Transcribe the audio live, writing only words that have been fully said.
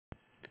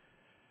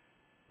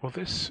Well,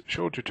 this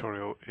short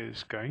tutorial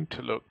is going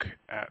to look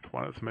at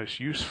one of the most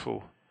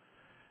useful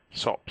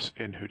SOPs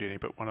in Houdini,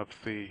 but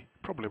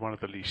probably one of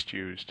the least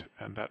used,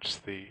 and that's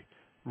the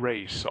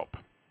Ray Sop.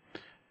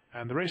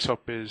 And the Ray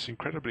Sop is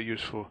incredibly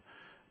useful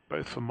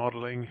both for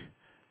modeling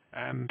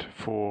and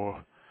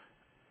for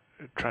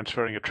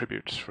transferring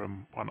attributes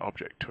from one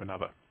object to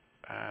another.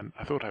 And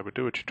I thought I would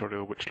do a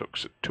tutorial which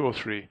looks at 2 or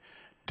 3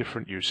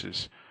 different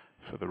uses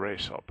for the Ray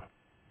Sop.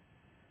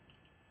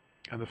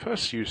 And the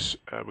first use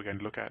we're going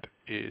to look at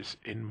is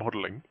in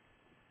modeling.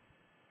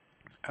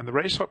 And the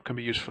Ray Sop can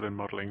be useful in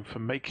modeling for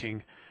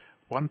making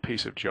one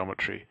piece of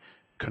geometry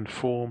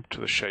conform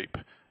to the shape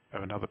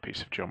of another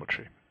piece of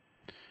geometry.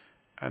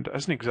 And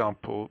as an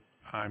example,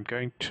 I'm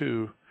going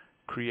to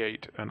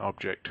create an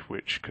object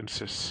which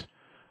consists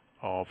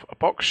of a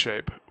box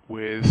shape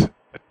with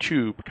a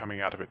tube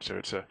coming out of it. So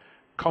it's a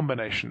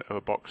combination of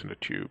a box and a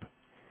tube.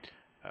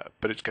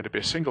 But it's going to be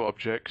a single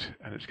object,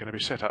 and it's going to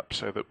be set up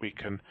so that we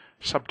can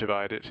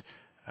subdivide it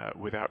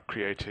without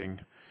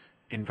creating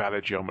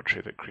invalid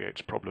geometry that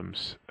creates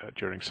problems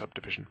during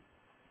subdivision.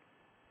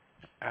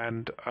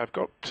 And I've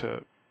got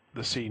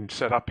the scene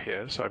set up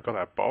here, so I've got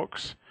our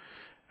box,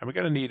 and we're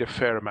going to need a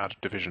fair amount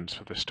of divisions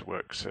for this to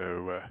work.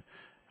 So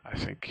I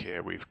think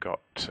here we've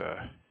got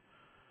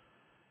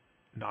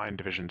 9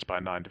 divisions by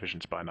 9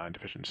 divisions by 9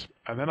 divisions.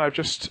 And then I've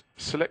just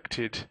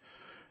selected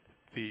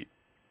the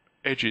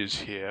edges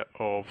here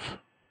of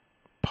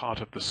part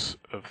of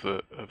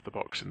the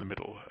box in the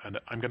middle, and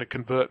I'm going to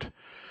convert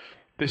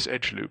this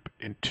edge loop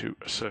into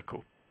a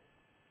circle.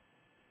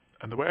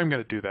 And the way I'm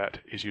going to do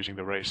that is using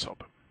the Ray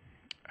Sop.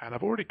 And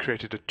I've already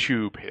created a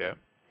tube here,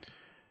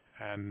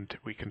 and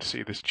we can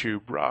see this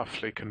tube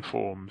roughly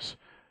conforms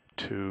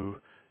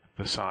to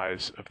the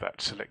size of that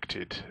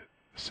selected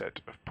set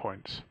of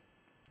points.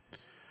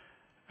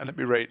 And let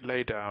me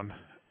lay down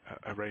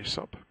a Ray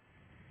Sop.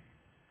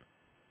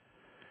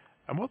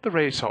 And what the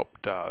Ray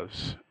Sop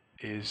does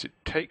is it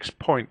takes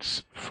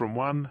points from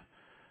one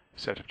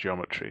set of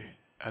geometry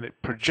and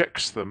it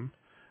projects them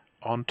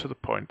onto the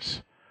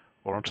points,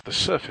 or onto the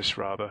surface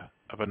rather,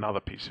 of another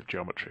piece of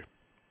geometry.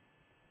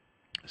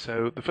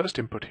 So the first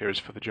input here is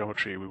for the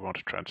geometry we want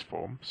to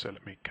transform. So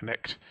let me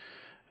connect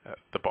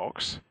the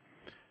box.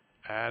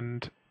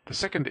 And the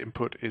second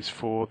input is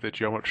for the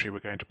geometry we're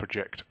going to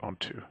project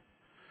onto.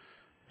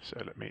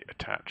 So let me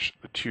attach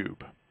the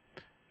tube.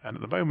 And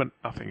at the moment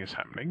nothing is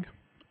happening.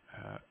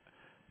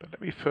 But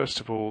let me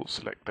first of all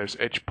select those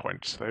edge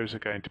points. Those are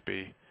going to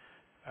be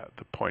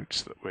the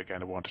points that we're going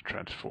to want to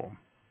transform.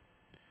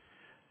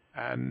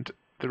 And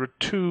there are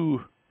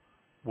 2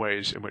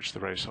 ways in which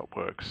the Ray Sop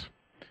works.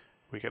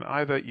 We can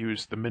either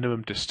use the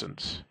minimum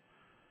distance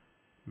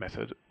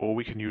method, or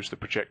we can use the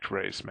project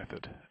rays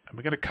method. And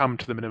we're going to come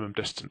to the minimum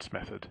distance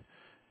method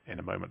in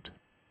a moment.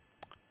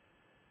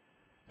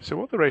 So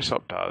what the Ray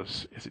Sop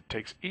does is it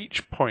takes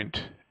each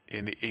point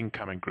in the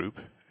incoming group,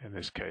 in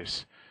this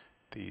case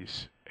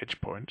these edge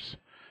points,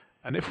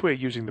 and if we're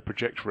using the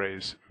project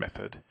rays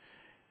method,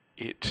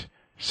 it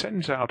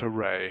sends out a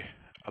ray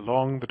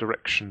along the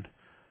direction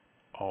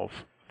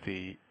of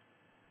the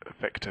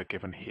vector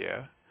given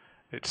here.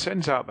 It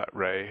sends out that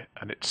ray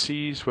and it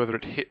sees whether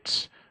it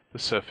hits the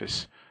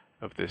surface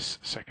of this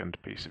second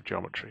piece of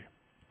geometry.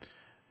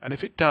 And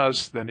if it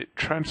does, then it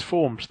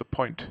transforms the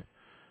point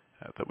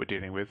that we're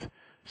dealing with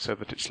so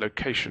that its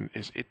location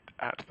is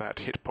at that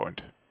hit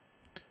point.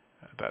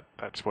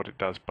 That's what it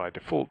does by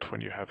default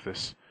when you have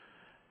this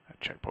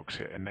checkbox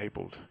here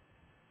enabled.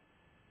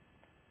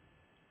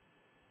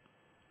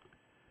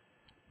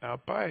 Now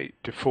by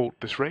default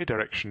this ray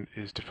direction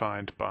is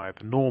defined by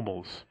the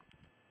normals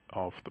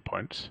of the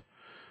points,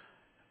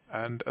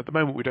 and at the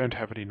moment we don't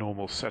have any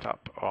normals set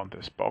up on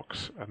this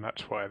box, and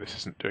that's why this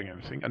isn't doing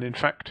anything. And in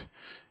fact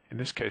in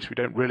this case we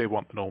don't really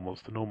want the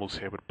normals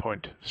here would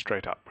point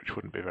straight up, which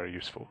wouldn't be very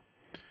useful.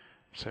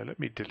 So let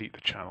me delete the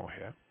channel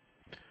here.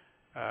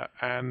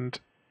 And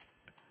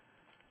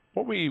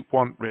what we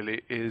want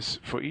really is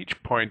for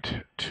each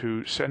point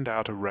to send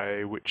out a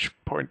ray which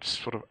points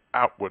sort of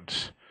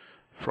outwards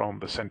from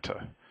the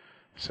center,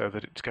 so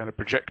that it's going to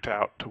project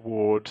out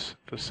towards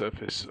the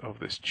surface of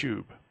this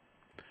tube.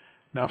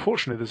 Now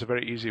fortunately there's a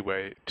very easy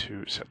way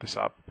to set this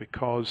up,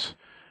 because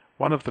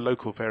one of the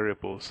local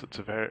variables that's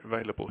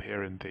available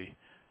here in the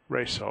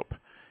Ray Sop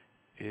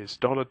is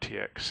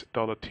 $tx,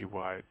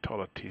 $ty,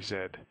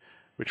 $tz,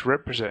 which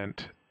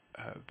represent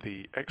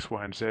the x,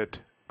 y and z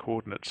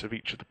coordinates of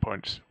each of the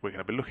points we're going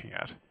to be looking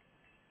at.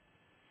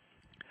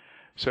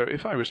 So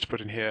if I was to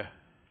put in here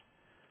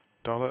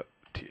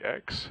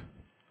 $tx,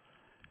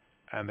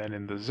 and then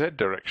in the z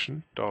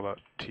direction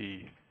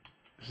 $tz,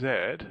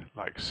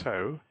 like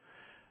so,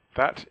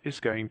 that is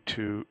going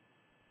to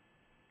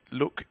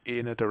look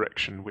in a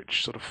direction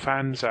which sort of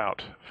fans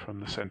out from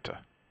the center.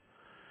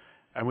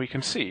 And we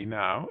can see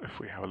now, if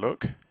we have a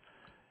look,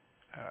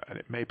 and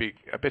it may be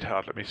a bit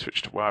hard, let me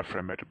switch to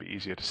wireframe, it'll be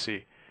easier to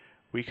see.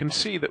 We can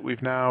see that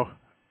we've now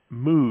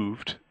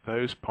moved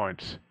those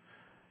points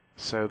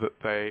so that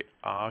they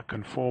are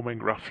conforming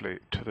roughly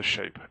to the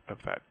shape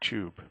of that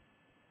tube.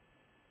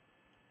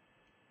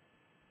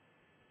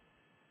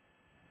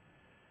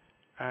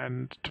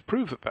 And to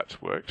prove that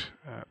that's worked,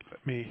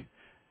 let me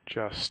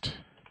just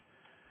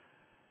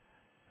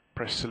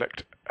press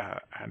select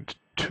and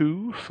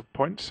 2 for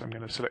points. I'm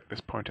going to select this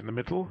point in the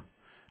middle.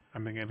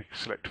 I'm then going to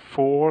select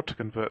 4 to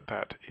convert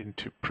that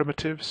into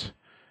primitives,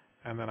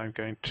 and then I'm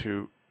going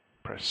to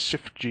press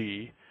Shift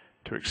G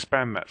to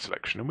expand that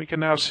selection. And we can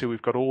now see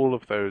we've got all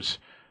of those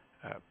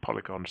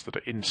polygons that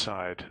are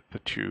inside the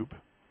tube.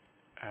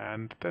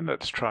 And then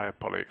let's try a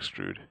poly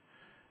extrude,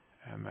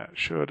 and that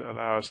should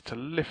allow us to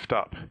lift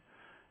up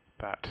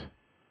that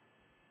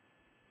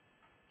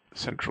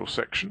central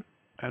section,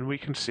 and we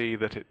can see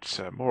that it's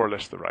more or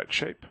less the right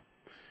shape.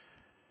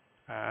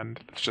 And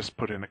let's just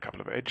put in a couple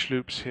of edge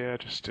loops here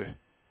just to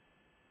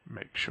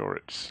make sure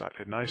it's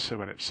slightly nicer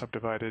when it's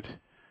subdivided.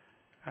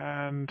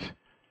 And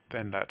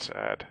then let's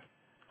add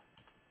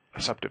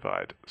a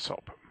subdivide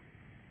SOP,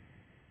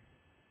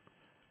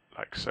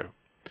 like so.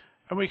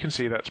 And we can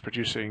see that's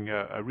producing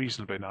a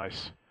reasonably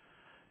nice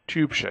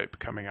tube shape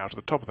coming out of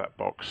the top of that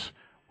box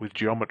with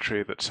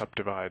geometry that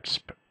subdivides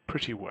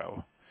pretty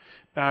well.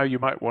 Now you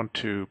might want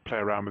to play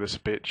around with this a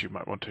bit. You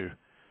might want to,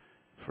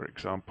 for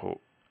example,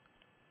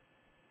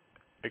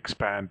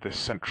 expand this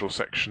central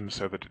section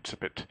so that it's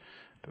that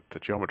the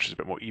geometry is a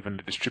bit more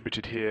evenly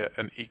distributed here,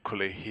 and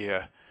equally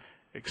here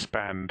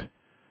expand,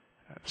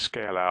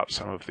 scale out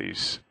some of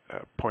these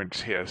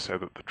points here so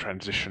that the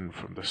transition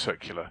from the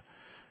circular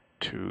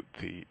to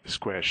the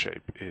square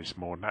shape is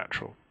more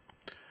natural.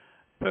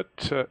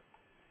 But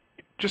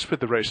just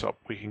with the Ray Sop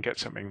we can get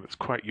something that's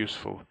quite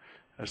useful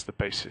as the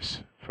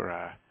basis for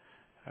our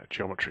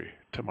geometry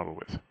to model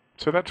with.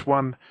 So that's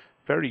one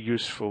very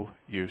useful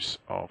use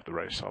of the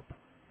Ray Sop.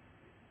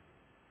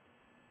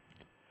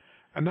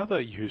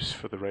 Another use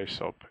for the Ray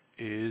Sop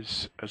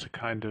is as a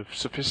kind of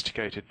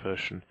sophisticated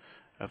version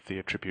of the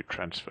attribute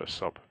transfer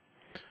SOP.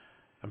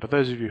 And for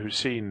those of you who've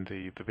seen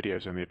the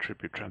videos on the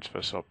attribute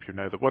transfer SOP, you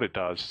know that what it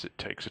does is it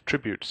takes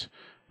attributes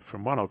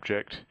from one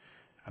object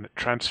and it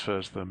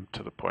transfers them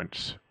to the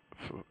points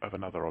of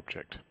another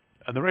object.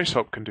 And the Ray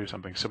Sop can do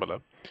something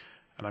similar,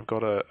 and I've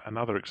got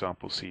another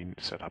example scene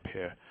set up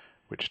here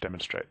which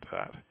demonstrates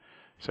that.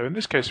 So in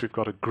this case we've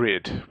got a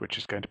grid, which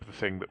is going to be the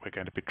thing that we're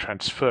going to be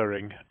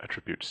transferring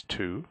attributes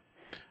to,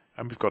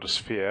 and we've got a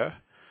sphere,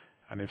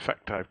 and in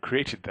fact I've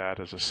created that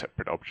as a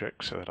separate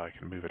object so that I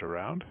can move it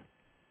around,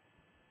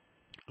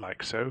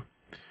 like so,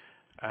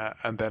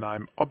 and then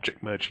I'm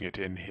object merging it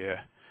in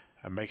here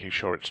and making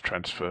sure it's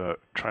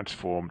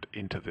transformed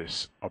into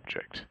this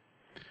object.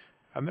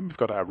 And then we've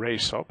got our Ray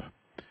Sop,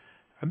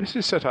 and this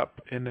is set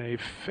up in a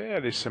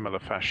fairly similar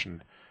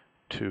fashion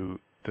to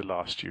the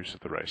last use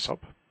of the Ray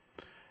Sop.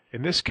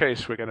 In this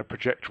case we're going to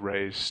project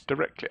rays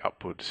directly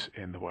upwards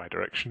in the y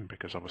direction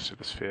because obviously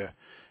the sphere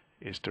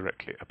is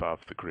directly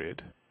above the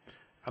grid.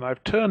 And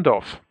I've turned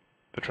off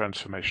the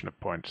transformation of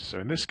points, so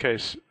in this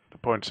case the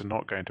points are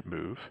not going to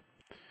move,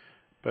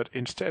 but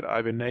instead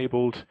I've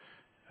enabled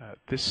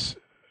this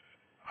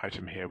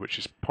item here, which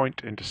is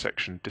point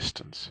intersection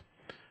distance.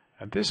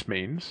 And this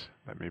means,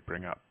 let me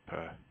bring up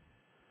a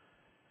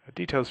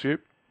details view,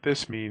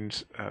 this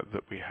means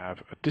that we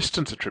have a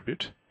distance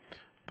attribute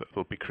that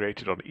will be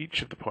created on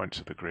each of the points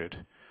of the grid,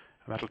 and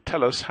that'll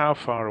tell us how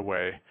far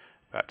away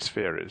that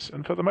sphere is.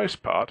 And for the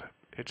most part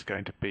it's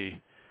going to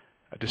be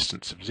a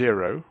distance of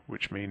 0,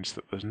 which means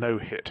that there's no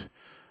hit,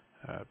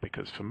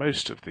 because for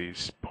most of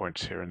these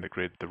points here in the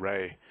grid the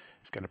ray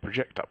is going to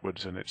project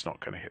upwards and it's not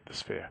going to hit the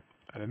sphere.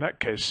 And in that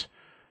case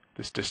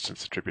this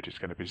distance attribute is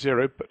going to be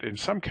 0, but in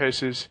some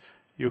cases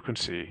you can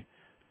see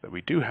that we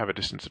do have a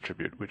distance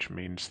attribute, which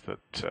means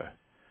that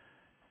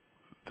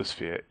the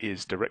sphere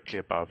is directly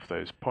above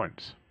those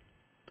points.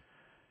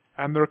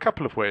 And there are a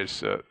couple of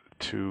ways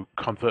to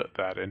convert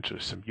that into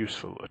some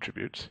useful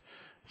attributes.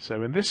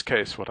 So in this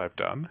case what I've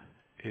done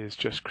is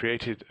just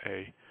created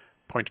a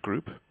point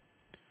group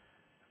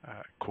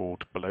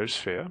called below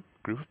sphere,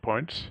 group of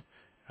points,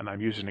 and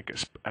I'm using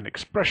an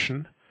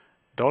expression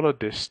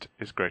 $dist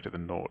is greater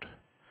than 0.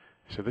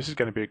 So this is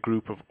going to be a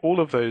group of all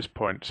of those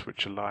points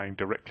which are lying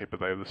directly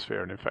below the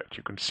sphere, and in fact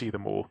you can see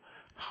them all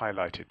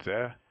highlighted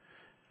there.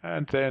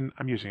 And then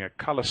I'm using a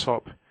color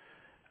SOP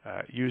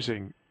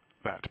using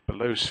that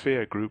below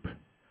sphere group,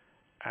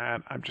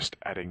 and I'm just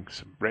adding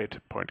some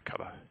red point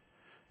color.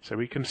 So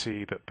we can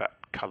see that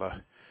that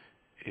color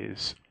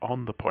is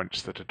on the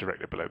points that are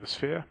directly below the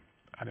sphere,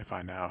 and if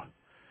I now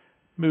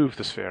move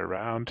the sphere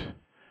around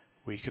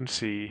we can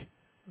see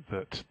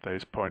that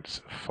those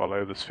points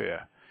follow the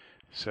sphere.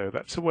 So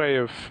that's a way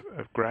of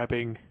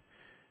grabbing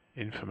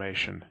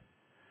information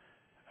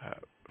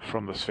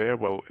from the sphere,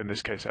 well in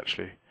this case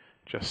actually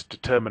just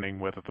determining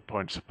whether the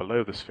points are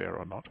below the sphere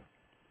or not.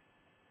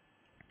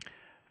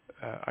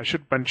 I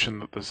should mention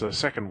that there's a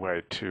second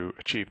way to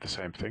achieve the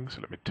same thing,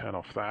 so let me turn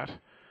off that.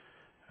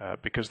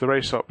 Because the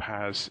Ray Sop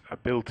has a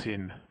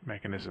built-in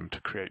mechanism to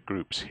create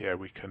groups. Here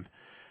we can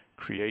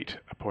create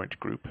a point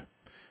group,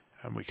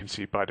 and we can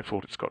see by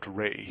default it's got a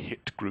ray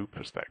hit group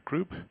as that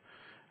group,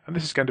 and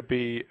this is going to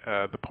be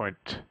the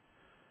point,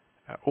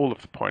 all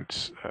of the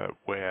points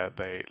where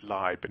they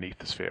lie beneath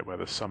the sphere, where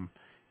there's some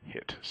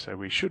hit. So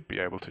we should be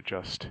able to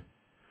just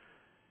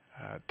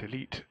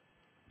delete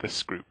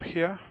this group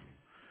here,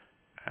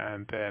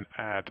 and then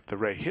add the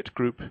ray hit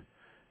group,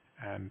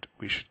 and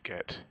we should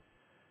get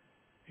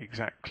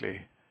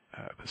exactly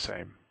the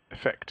same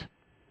effect.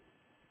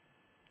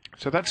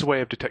 So that's a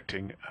way of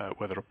detecting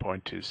whether a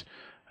point is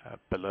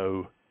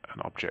below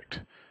an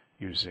object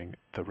using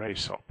the Ray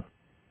Sop.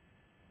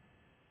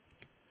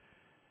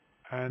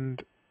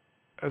 And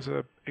as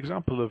an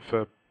example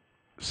of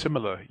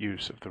similar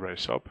use of the Ray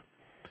Sop,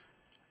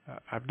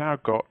 I've now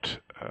got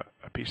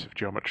a piece of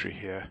geometry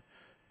here.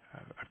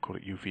 I've called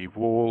it UV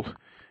wall,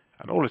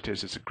 and all it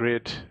is a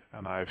grid,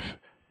 and I've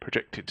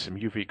projected some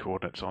UV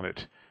coordinates on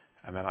it,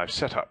 and then I've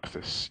set up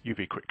this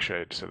UV quick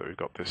shade so that we've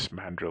got this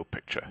mandrill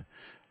picture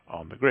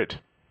on the grid.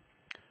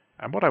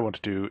 And what I want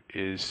to do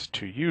is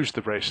to use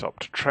the Ray Sop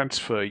to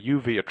transfer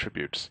UV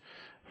attributes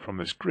from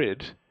this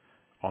grid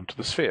onto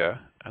the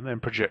sphere, and then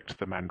project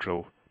the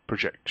mandrill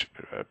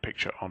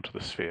picture onto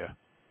the sphere.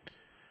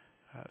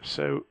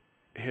 So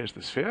here's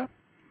the sphere,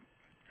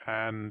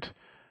 and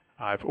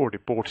I've already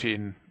brought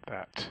in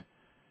that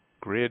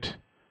grid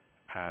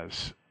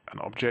as an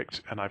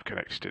object, and I've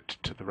connected it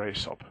to the Ray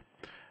Sop.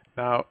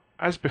 Now,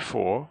 as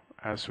before,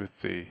 as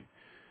with the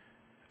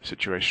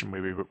situation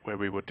where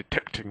we were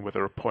detecting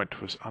whether a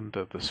point was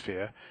under the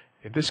sphere,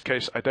 in this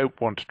case I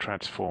don't want to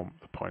transform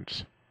the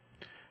points.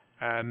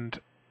 And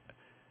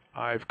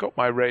I've got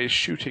my rays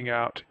shooting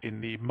out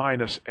in the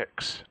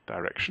 -x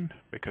direction,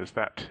 because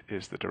that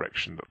is the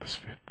direction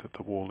that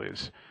the wall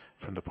is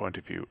from the point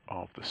of view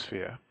of the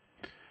sphere.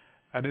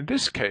 And in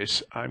this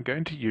case I'm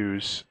going to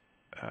use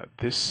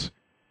this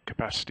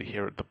capacity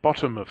here at the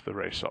bottom of the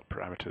Ray Sop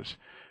parameters,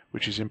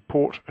 which is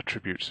import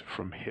attributes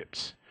from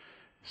hits.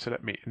 So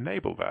let me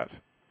enable that,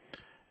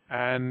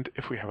 and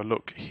if we have a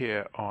look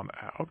here on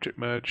our object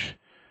merge,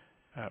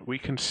 we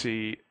can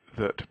see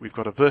that we've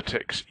got a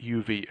vertex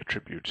UV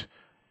attribute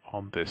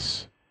on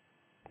this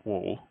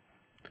wall.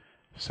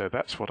 So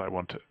that's what I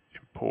want to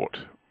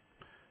import.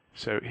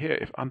 So here,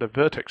 if under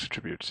vertex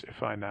attributes,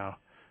 if I now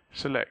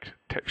select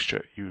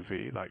texture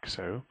UV like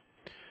so,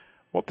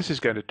 what this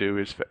is going to do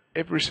is for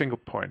every single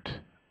point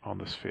on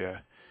the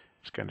sphere,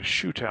 it's going to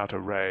shoot out a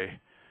ray,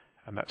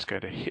 and that's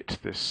going to hit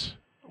this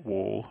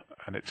wall,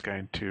 and it's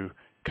going to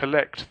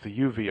collect the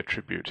UV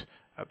attribute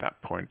at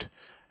that point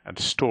and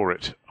store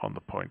it on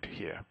the point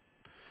here.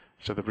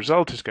 So the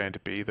result is going to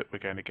be that we're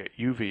going to get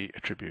UV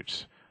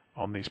attributes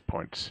on these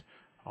points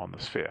on the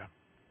sphere.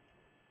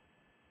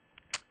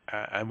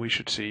 And we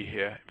should see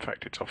here, in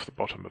fact it's off the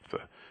bottom of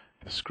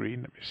the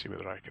screen, let me see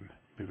whether I can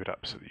move it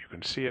up so that you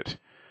can see it.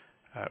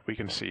 We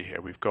can see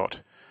here we've got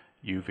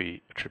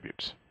UV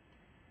attributes.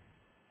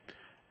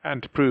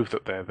 And to prove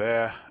that they're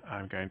there,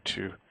 I'm going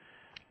to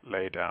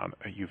lay down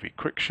a UV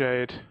quick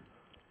shade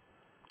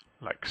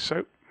like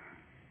so,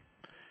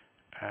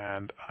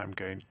 and I'm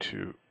going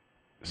to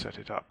set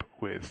it up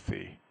with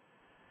the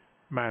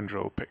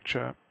mandrill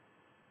picture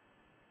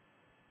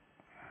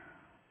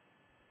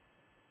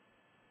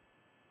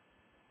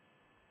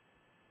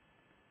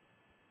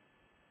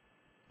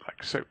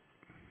like so.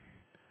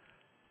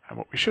 And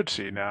what we should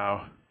see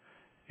now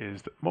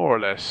is that more or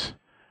less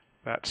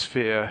that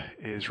sphere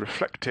is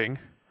reflecting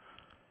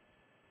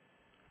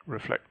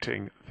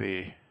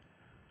the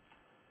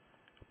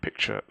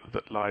picture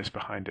that lies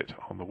behind it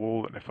on the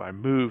wall, and if I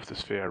move the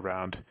sphere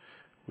around,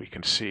 we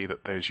can see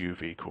that those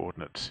UV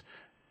coordinates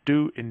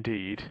do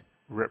indeed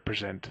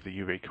represent the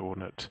UV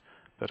coordinates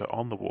that are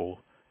on the wall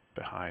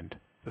behind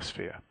the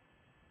sphere.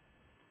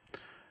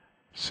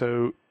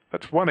 So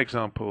that's one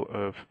example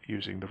of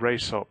using the Ray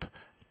Sop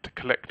to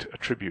collect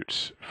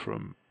attributes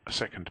from a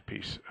second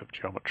piece of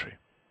geometry.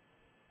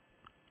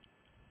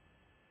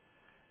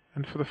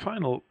 And for the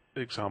final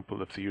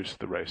example of the use of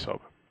the Ray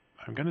Sop,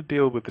 I'm going to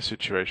deal with the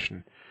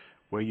situation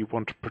where you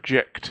want to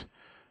project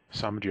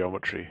some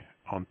geometry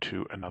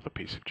onto another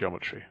piece of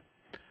geometry.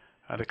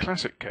 And a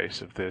classic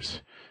case of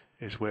this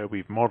is where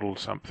we've modeled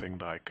something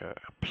like a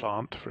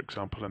plant, for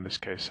example. In this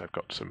case I've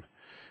got some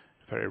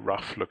very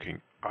rough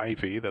looking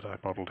ivy that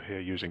I've modeled here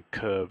using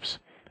curves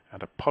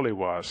and a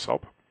polywire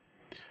sop,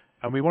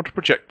 and we want to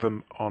project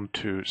them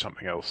onto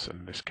something else.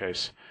 In this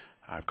case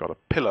I've got a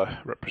pillar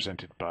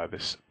represented by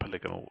this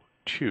polygonal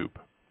tube.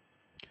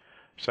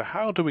 So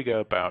how do we go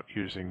about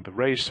using the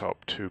Ray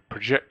Sop to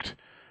project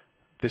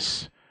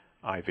this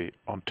ivy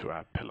onto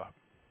our pillar?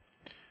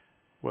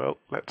 Well,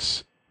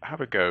 let's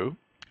have a go,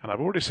 and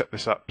I've already set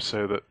this up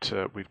so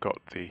that we've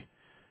got the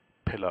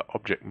pillar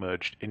object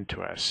merged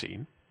into our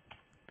scene.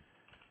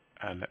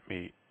 And let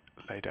me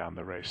lay down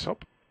the Ray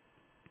Sop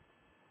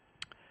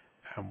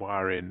and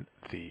wire in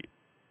the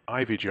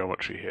ivy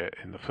geometry here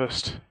in the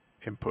first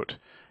input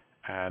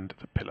and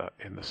the pillar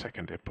in the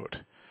second input.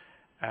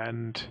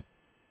 And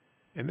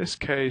in this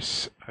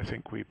case, I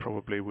think we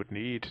probably would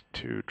need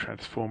to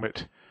transform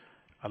it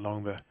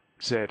along the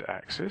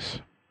z-axis.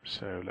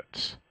 So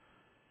let's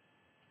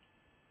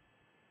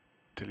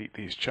delete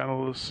these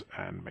channels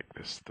and make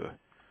this the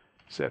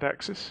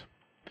z-axis.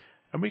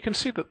 And we can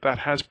see that that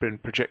has been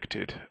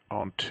projected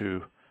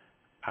onto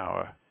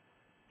our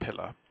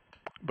pillar.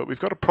 But we've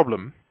got a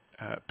problem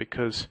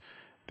because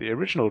the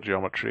original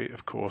geometry,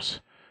 of course,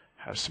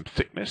 has some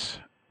thickness,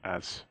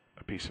 as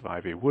a piece of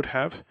ivy would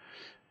have,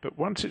 but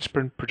once it's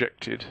been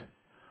projected,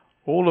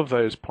 all of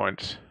those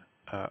points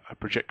are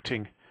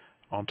projecting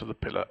onto the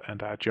pillar,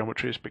 and our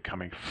geometry is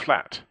becoming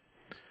flat.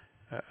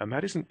 And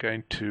that isn't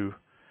going to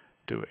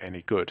do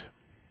any good.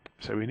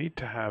 So we need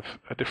to have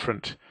a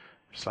different,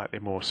 slightly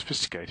more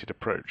sophisticated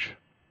approach.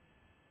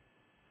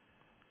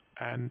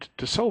 And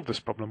to solve this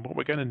problem, what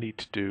we're going to need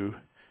to do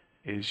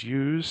is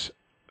use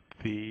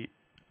the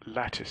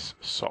lattice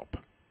sop.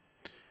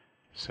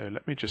 So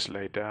let me just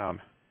lay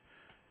down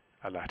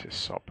a lattice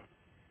sop.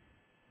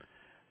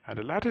 And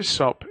a lattice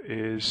sop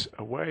is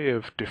a way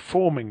of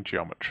deforming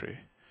geometry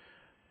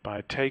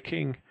by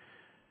taking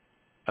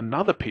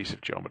another piece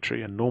of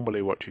geometry, and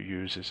normally what you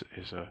use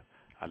is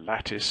a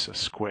lattice, a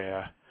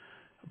square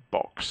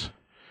box.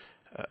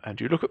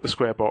 And you look at the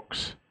square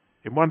box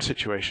in one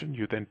situation,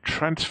 you then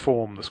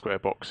transform the square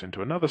box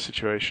into another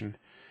situation,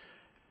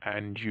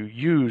 and you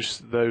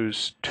use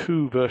those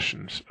two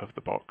versions of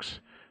the box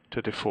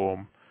to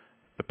deform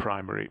the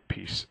primary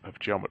piece of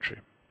geometry.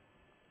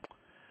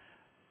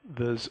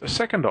 There's a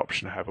second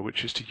option, however,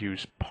 which is to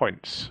use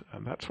points,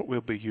 and that's what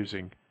we'll be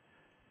using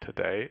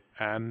today,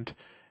 and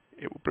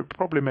it will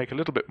probably make a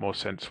little bit more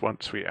sense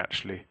once we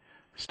actually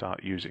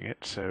start using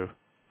it, so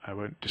I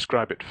won't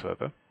describe it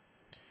further.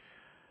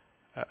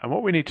 And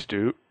what we need to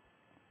do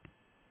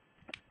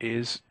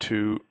is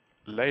to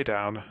lay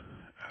down,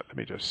 let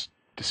me just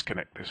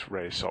disconnect this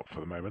Ray Sop for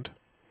the moment,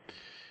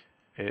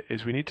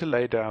 is we need to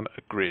lay down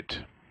a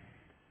grid.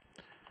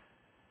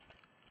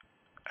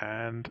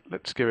 And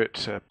let's give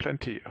it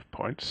plenty of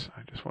points.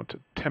 I just want to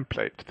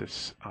template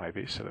this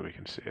ivy so that we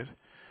can see it.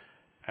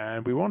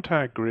 And we want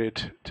our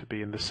grid to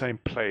be in the same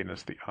plane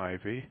as the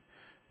ivy.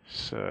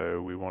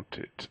 So we want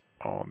it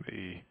on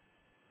the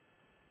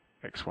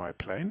XY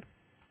plane.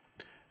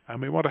 And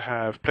we want to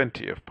have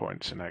plenty of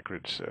points in our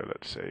grid. So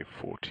let's say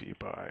 40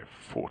 by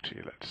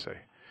 40, let's say.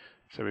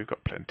 So we've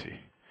got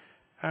plenty.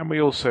 And we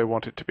also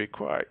want it to be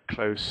quite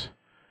close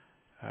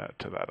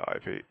to that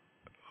ivy,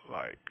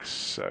 like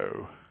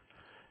so.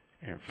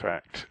 In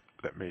fact,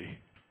 let me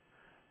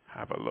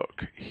have a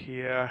look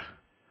here,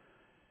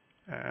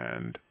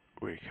 and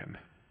we can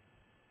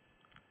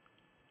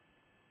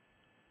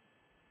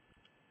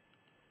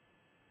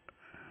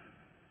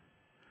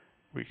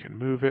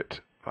move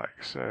it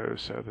like so,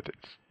 so that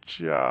it's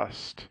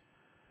just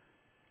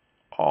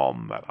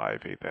on that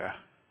ivy there.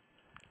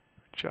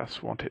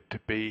 Just want it to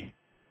be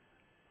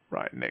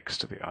right next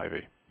to the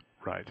ivy.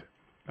 Right,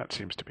 that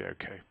seems to be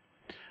okay.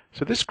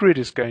 So this grid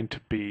is going to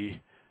be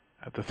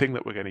the thing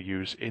that we're going to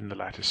use in the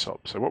lattice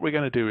sop. So what we're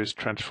going to do is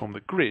transform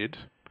the grid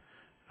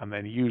and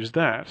then use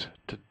that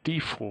to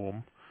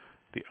deform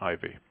the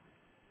ivy.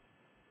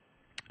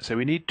 So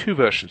we need two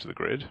versions of the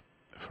grid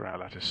for our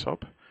lattice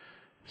sop.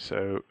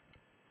 So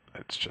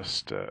let's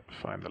just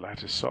find the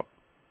lattice sop.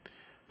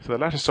 So the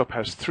lattice sop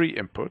has three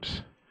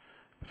inputs.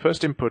 The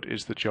first input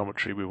is the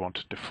geometry we want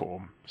to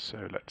deform.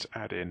 So let's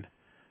add in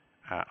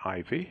our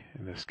ivy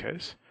in this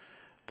case.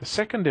 The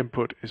second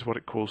input is what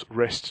it calls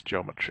rest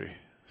geometry.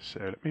 So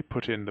let me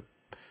put in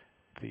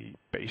the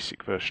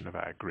basic version of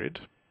our grid.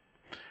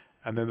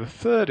 And then the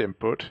third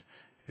input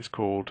is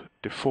called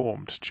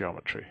deformed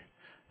geometry.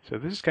 So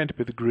this is going to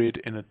be the grid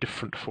in a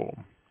different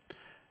form.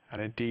 And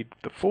indeed,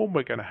 the form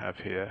we're going to have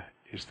here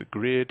is the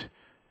grid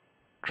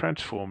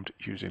transformed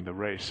using the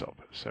Ray Sop.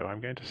 So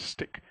I'm going to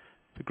stick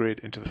the grid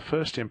into the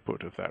first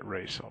input of that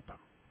Ray Sop.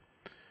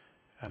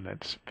 And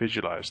let's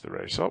visualize the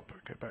Ray Sop.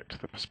 Go back to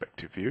the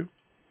perspective view.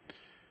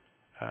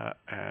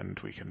 And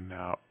we can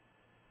now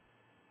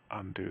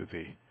undo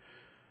the...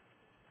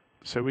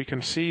 So we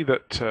can see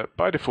that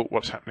by default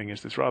what's happening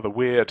is this rather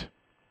weird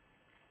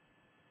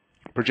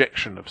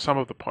projection of some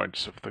of the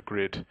points of the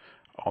grid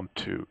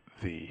onto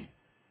the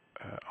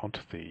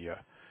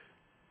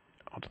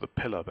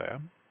pillar there.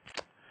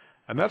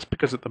 And that's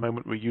because at the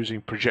moment we're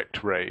using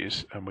project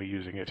rays and we're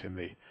using it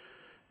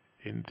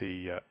in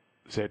the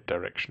Z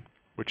direction,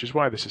 which is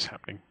why this is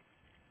happening.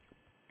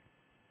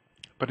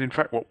 But in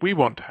fact what we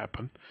want to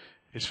happen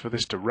is for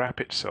this to wrap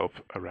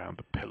itself around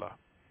the pillar.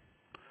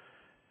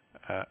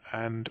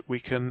 And we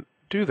can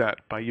do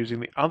that by using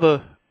the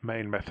other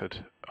main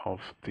method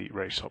of the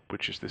Ray Sop,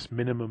 which is this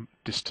minimum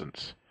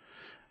distance.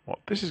 What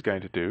this is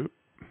going to do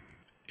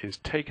is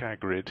take our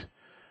grid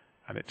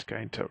and it's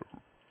going to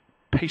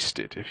paste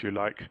it, if you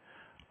like,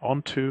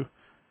 onto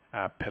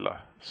our pillar.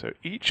 So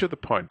each of the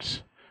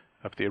points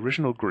of the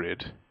original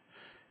grid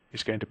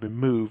is going to be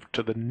moved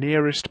to the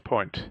nearest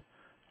point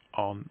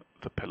on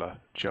the pillar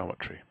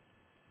geometry.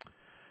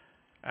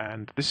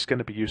 And this is going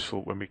to be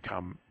useful when we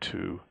come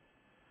to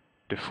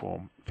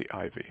deform the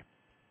ivy.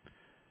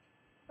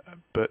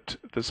 But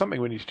there's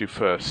something we need to do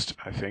first,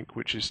 I think,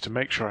 which is to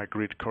make sure our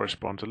grid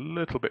corresponds a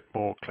little bit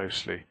more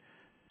closely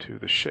to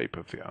the shape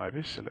of the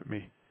ivy. So let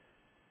me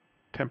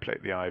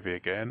template the ivy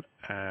again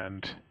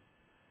and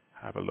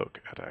have a look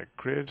at our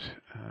grid.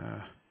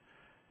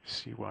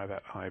 See why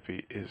that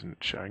ivy isn't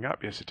showing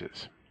up. Yes, it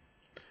is.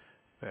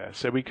 There.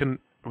 So we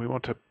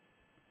want to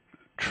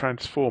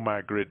transform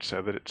our grid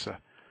so that it's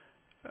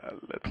a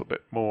little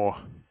bit more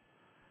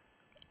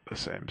the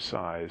same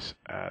size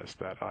as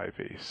that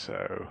ivy,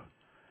 so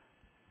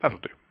that'll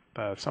do.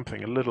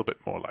 Something a little bit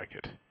more like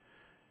it.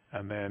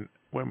 And then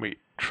when we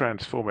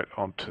transform it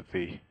onto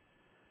the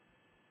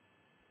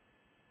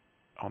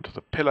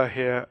pillar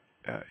here,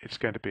 it's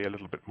going to be a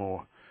little bit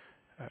more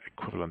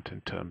equivalent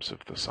in terms of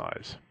the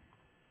size.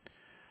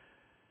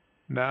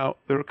 Now,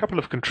 there are a couple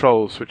of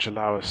controls which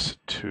allow us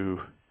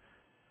to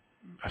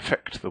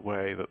affect the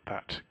way that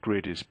that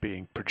grid is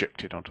being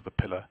projected onto the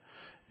pillar.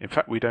 In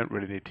fact, we don't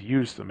really need to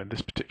use them in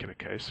this particular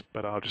case,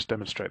 but I'll just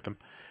demonstrate them.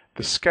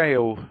 The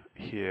scale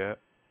here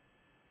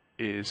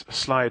is a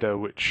slider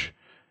which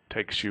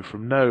takes you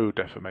from no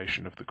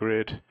deformation of the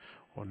grid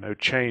or no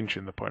change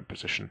in the point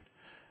position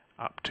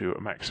up to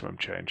a maximum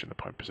change in the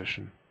point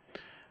position.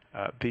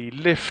 The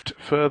lift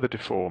further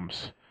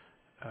deforms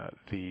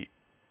the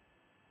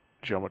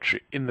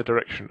geometry in the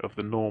direction of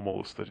the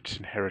normals that it's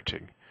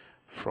inheriting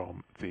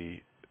from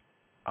the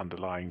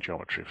underlying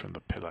geometry from the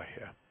pillar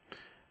here.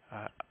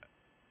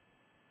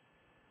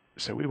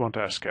 So we want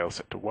our scale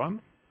set to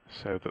 1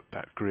 so that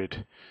that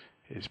grid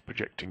is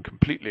projecting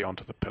completely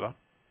onto the pillar.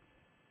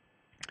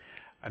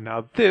 And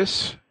now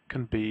this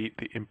can be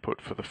the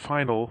input for the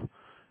final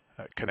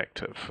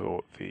connector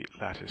for the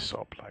lattice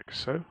SOP, like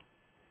so.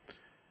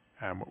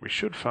 And what we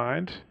should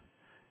find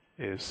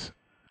is,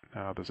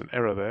 now there's an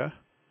error there.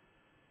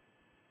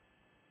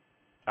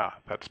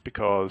 That's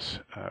because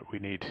we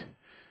need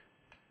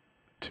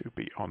to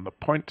be on the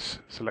points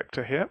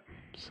selector here.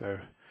 So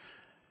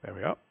there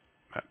we are.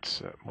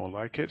 That's more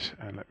like it.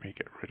 And let me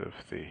get rid of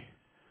the...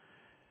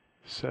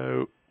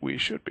 So we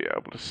should be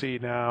able to see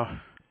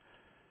now.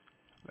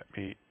 Let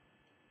me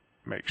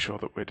make sure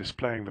that we're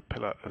displaying the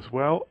pillar as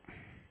well.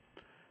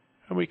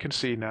 And we can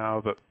see now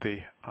that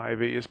the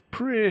ivy is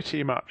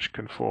pretty much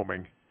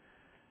conforming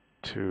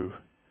to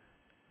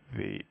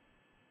the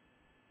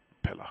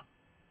pillar,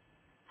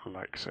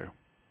 like so.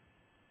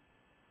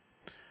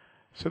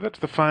 So that's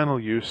the final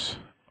use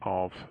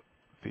of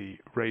the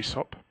Ray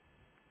Sop,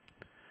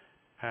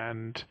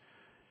 and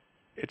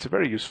it's a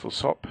very useful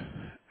SOP,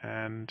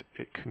 and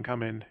it can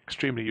come in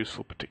extremely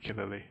useful,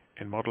 particularly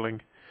in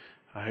modeling.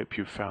 I hope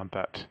you've found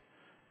that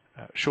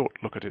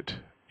short look at it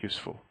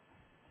useful.